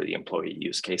 intended for the employee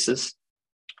use cases.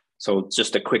 So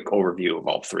just a quick overview of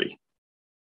all 3.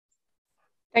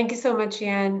 Thank you so much,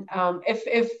 Ian.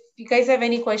 If you guys have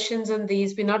any questions on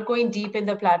these, we're not going deep in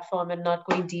the platform and not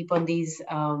going deep on these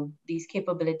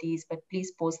capabilities, but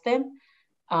please post them.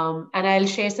 And I'll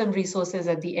share some resources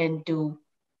at the end to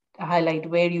highlight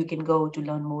where you can go to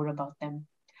learn more about them.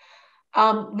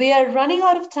 We are running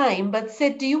out of time, but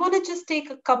Sid, do you want to just take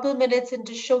a couple minutes and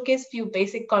just showcase a few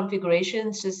basic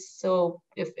configurations, just so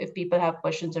if people have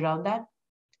questions around that?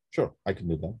 Sure, I can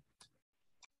do that.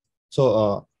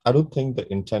 So I don't think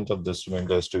the intent of this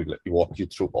window is to walk you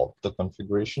through all the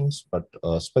configurations, but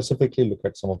specifically look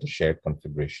at some of the shared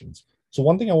configurations. So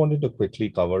one thing I wanted to quickly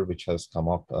cover, which has come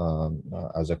up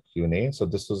as a Q&A. So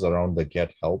this was around the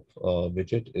Get Help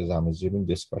widget. I'm assuming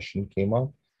this question came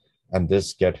up. And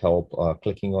this Get Help,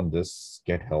 clicking on this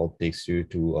Get Help takes you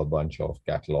to a bunch of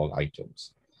catalog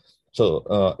items.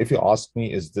 So if you ask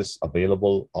me, is this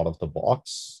available out of the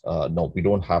box? No, we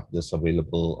don't have this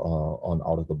available on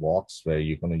out of the box where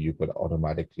you could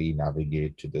automatically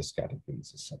navigate to this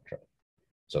categories, etc.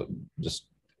 So just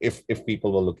if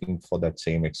people were looking for that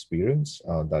same experience,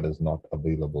 that is not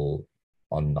available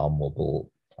on Now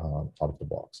Mobile out of the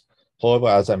box. However,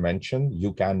 as I mentioned,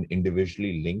 you can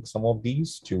individually link some of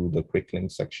these to the quick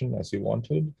link section as you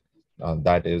wanted.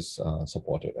 That is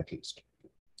supported at least.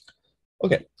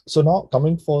 Okay, so now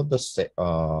coming for the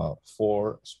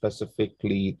for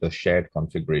specifically the shared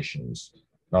configurations.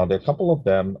 Now there are a couple of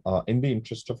them. In the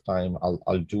interest of time,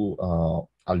 I'll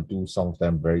do some of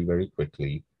them very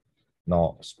quickly.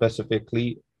 Now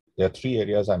specifically, there are three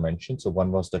areas I mentioned. So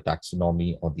one was the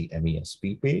taxonomy or the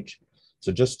MESP page.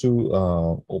 So just to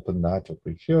open that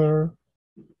over here.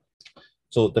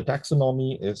 So the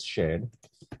taxonomy is shared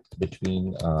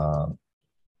between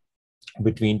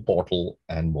portal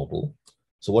and mobile.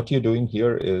 So what you're doing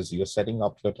here is you're setting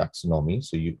up your taxonomy.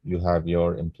 So you have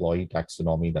your employee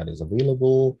taxonomy that is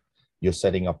available. You're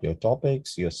setting up your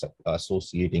topics. You're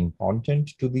associating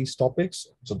content to these topics.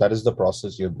 So that is the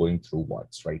process you're going through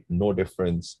once, right? No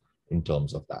difference in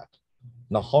terms of that.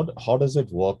 Now, how does it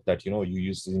work that, you're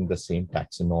using the same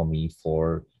taxonomy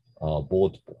for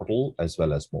both portal as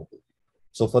well as mobile?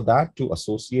 So for that, to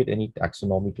associate any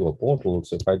taxonomy to a portal,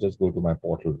 so if I just go to my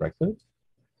portal record,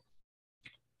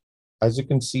 as you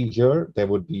can see here, there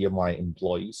would be my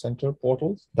employee center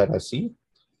portal that I see.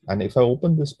 And if I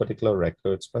open this particular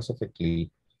record specifically,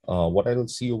 what I'll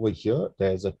see over here,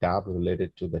 there's a tab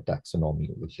related to the taxonomy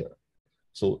over here.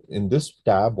 So in this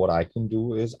tab, what I can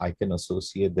do is I can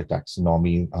associate the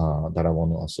taxonomy that I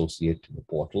want to associate to the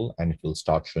portal, and it will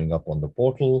start showing up on the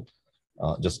portal.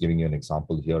 Just giving you an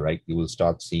example here, right? You will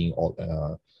start seeing all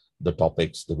the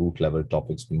topics, the root level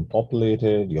topics being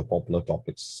populated, your popular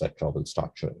topics, etc. will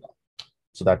start showing up.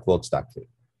 So that works that way.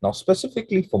 Now,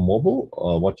 specifically for mobile,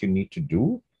 what you need to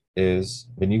do is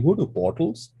when you go to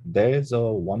portals, there's a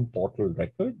one portal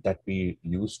record that we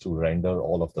use to render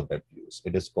all of the web views.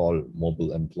 It is called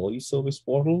Mobile Employee Service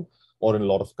Portal, or in a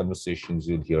lot of conversations,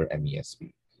 you'll hear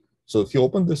MESP. So if you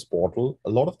open this portal, a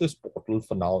lot of this portal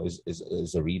for now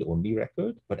is a read-only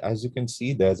record, but as you can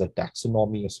see, there's a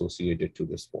taxonomy associated to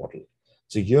this portal.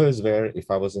 So here is where, if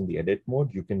I was in the edit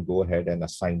mode, you can go ahead and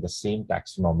assign the same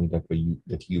taxonomy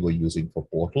that you were using for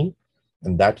portal.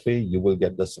 And that way you will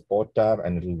get the support tab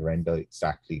and it will render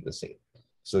exactly the same.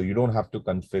 So you don't have to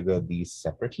configure these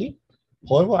separately.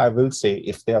 However, I will say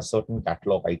if there are certain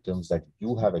catalog items that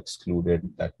you have excluded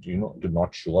that do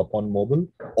not show up on mobile,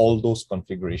 all those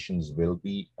configurations will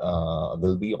be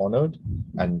honored,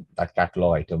 and that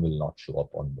catalog item will not show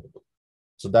up on mobile.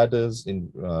 So that is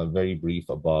in very brief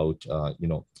about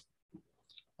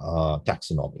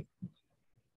taxonomy.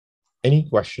 Any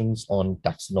questions on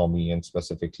taxonomy and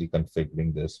specifically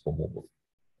configuring this for mobile?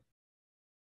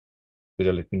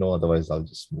 Pooja, let me know. Otherwise, I'll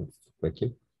just move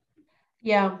quickly.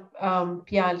 Yeah, I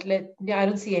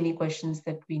don't see any questions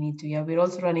that we need to. Yeah, we're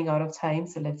also running out of time,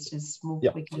 so let's just move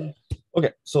quickly.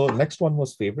 Okay, so next one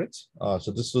was favorites.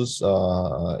 So this was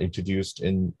introduced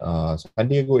in San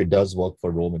Diego. It does work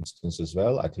for Rome instance as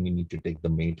well. I think you need to take the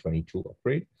May 22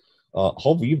 upgrade.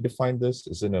 How we've defined this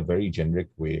is in a very generic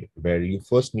way, where you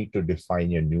first need to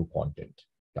define your new content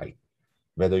type,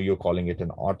 whether you're calling it an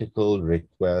article,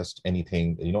 request,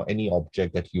 anything, any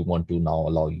object that you want to now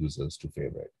allow users to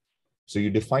favorite. So you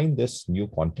define this new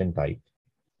content type.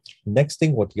 Next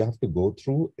thing, what you have to go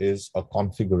through is a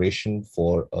configuration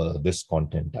for this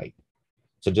content type.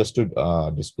 So just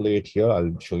to display it here,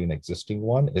 I'll show you an existing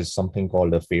one, is something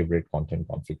called a favorite content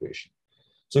configuration.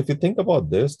 So if you think about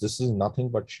this, this is nothing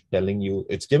but telling you,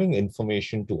 it's giving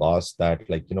information to us that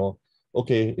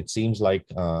okay, it seems like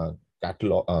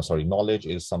knowledge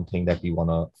is something that we want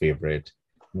to favorite.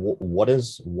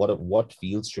 What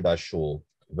fields should I show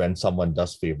when someone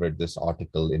does favorite this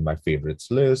article in my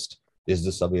favorites list? Is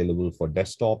this available for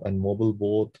desktop and mobile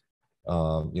both?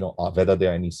 Whether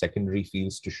there are any secondary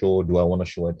fields to show? Do I want to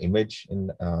show an image in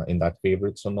that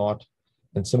favorites or not?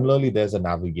 And similarly, there's a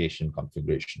navigation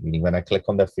configuration, meaning when I click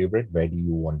on that favorite, where do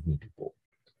you want me to go?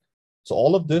 So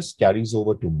all of this carries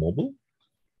over to mobile.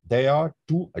 There are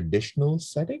two additional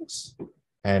settings,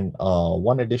 and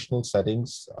one additional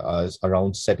settings is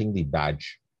around setting the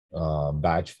badge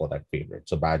for that favorite,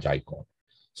 so badge icon.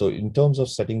 So in terms of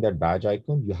setting that badge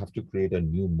icon, you have to create a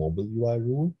new mobile UI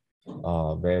rule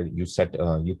where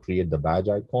you create the badge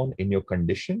icon. In your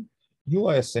condition, you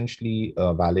are essentially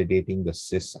validating the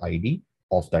sys ID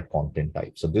of that content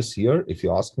type. So this here, if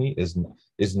you ask me, is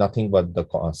nothing but the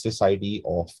sys ID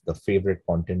of the favorite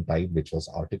content type, which was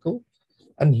article.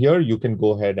 And here you can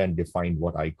go ahead and define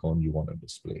what icon you want to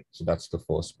display. So that's the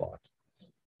first part.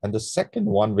 And the second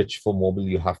one, which for mobile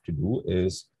you have to do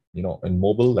is, in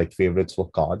mobile, like favorites for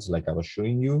cards, like I was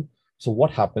showing you. So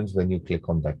what happens when you click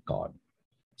on that card?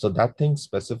 So that thing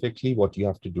specifically, what you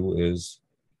have to do is,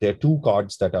 there are two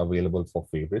cards that are available for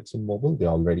favorites in mobile. They're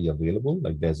already available.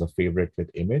 Like there's a favorite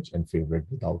with image and favorite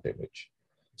without image.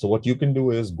 So what you can do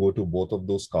is go to both of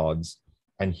those cards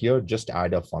and here just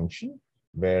add a function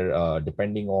where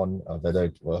depending on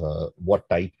what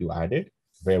type you added,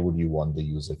 where would you want the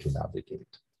user to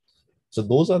navigate? So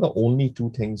those are the only two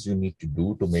things you need to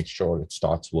do to make sure it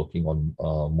starts working on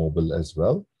mobile as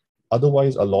well.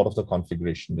 Otherwise, a lot of the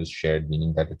configuration is shared,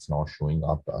 meaning that it's now showing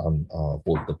up on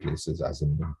both the places as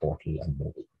in portal and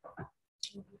mobile.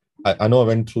 I know I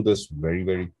went through this very,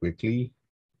 very quickly,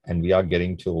 and we are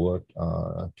getting to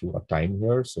a time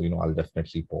here. So, I'll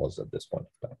definitely pause at this point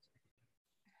of time.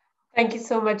 Thank you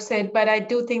so much, Sid. But I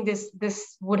do think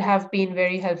this would have been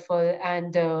very helpful.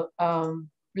 And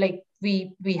like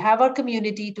we have our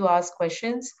community to ask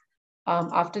questions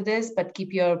after this, but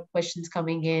keep your questions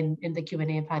coming in the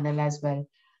Q&A panel as well.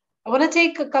 I want to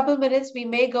take a couple minutes. We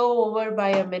may go over by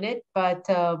a minute, but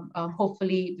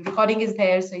hopefully the recording is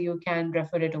there so you can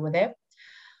refer it over there.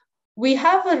 We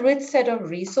have a rich set of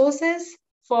resources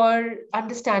for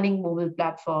understanding mobile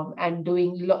platform and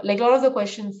doing like a lot of the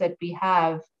questions that we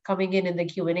have coming in the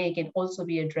Q&A can also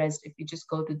be addressed if you just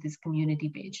go to this community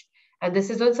page. And this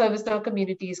is on ServiceNow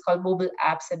community. It's called Mobile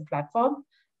Apps and Platform.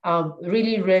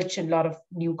 Really rich and a lot of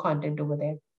new content over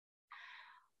there.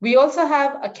 We also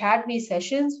have academy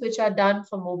sessions, which are done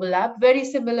for mobile app, very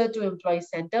similar to Employee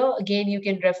Center. Again, you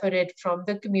can refer it from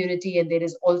the community, and there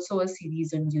is also a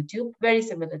series on YouTube, very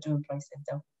similar to Employee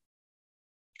Center.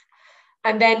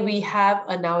 And then we have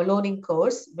a Now Learning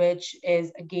course, which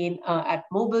is again at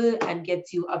mobile and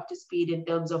gets you up to speed in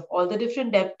terms of all the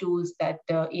different dev tools that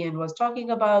Ian was talking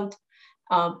about.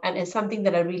 And it's something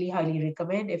that I really highly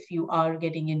recommend if you are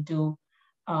getting into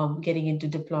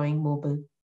deploying mobile.